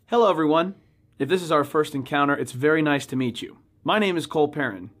Hello everyone. If this is our first encounter, it's very nice to meet you. My name is Cole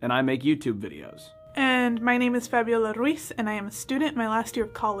Perrin, and I make YouTube videos. And my name is Fabiola Ruiz, and I am a student in my last year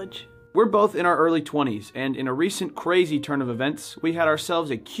of college. We're both in our early 20s, and in a recent crazy turn of events, we had ourselves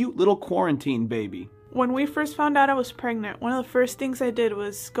a cute little quarantine baby. When we first found out I was pregnant, one of the first things I did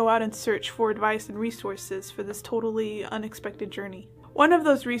was go out and search for advice and resources for this totally unexpected journey. One of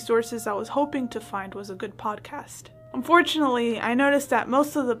those resources I was hoping to find was a good podcast. Unfortunately, I noticed that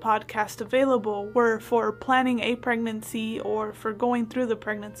most of the podcasts available were for planning a pregnancy or for going through the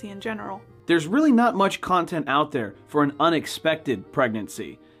pregnancy in general. There's really not much content out there for an unexpected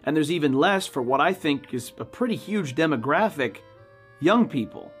pregnancy, and there's even less for what I think is a pretty huge demographic, young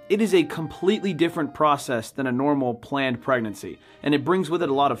people. It is a completely different process than a normal planned pregnancy, and it brings with it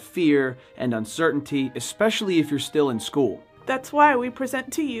a lot of fear and uncertainty, especially if you're still in school. That's why we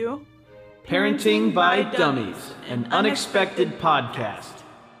present to you Parenting by Dummies, an unexpected podcast.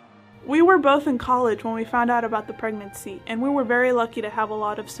 We were both in college when we found out about the pregnancy, and we were very lucky to have a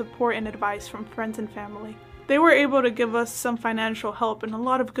lot of support and advice from friends and family. They were able to give us some financial help and a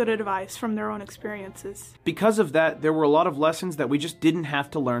lot of good advice from their own experiences. Because of that, there were a lot of lessons that we just didn't have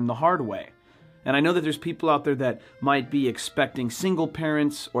to learn the hard way. And I know that there's people out there that might be expecting single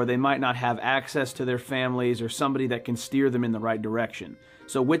parents, or they might not have access to their families or somebody that can steer them in the right direction.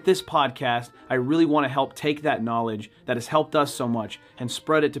 So with this podcast, I really want to help take that knowledge that has helped us so much and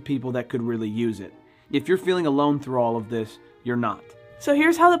spread it to people that could really use it. If you're feeling alone through all of this, you're not. So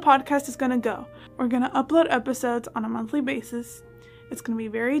here's how the podcast is going to go. We're going to upload episodes on a monthly basis. It's going to be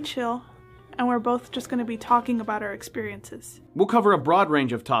very chill, and we're both just going to be talking about our experiences. We'll cover a broad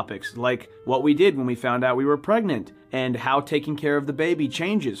range of topics, like what we did when we found out we were pregnant, and how taking care of the baby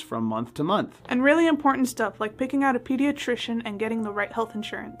changes from month to month. And really important stuff like picking out a pediatrician and getting the right health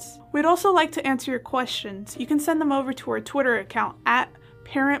insurance. We'd also like to answer your questions. You can send them over to our Twitter account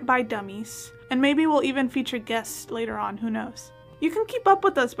 @ParentByDummies, and maybe we'll even feature guests later on, who knows. You can keep up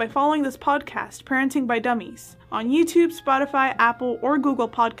with us by following this podcast, Parenting by Dummies, on YouTube, Spotify, Apple, or Google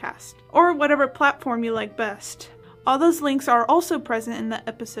Podcast, or whatever platform you like best. All those links are also present in the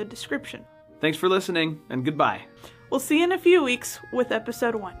episode description. Thanks for listening, and goodbye. We'll see you in a few weeks with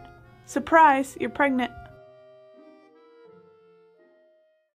episode 1. Surprise, you're pregnant.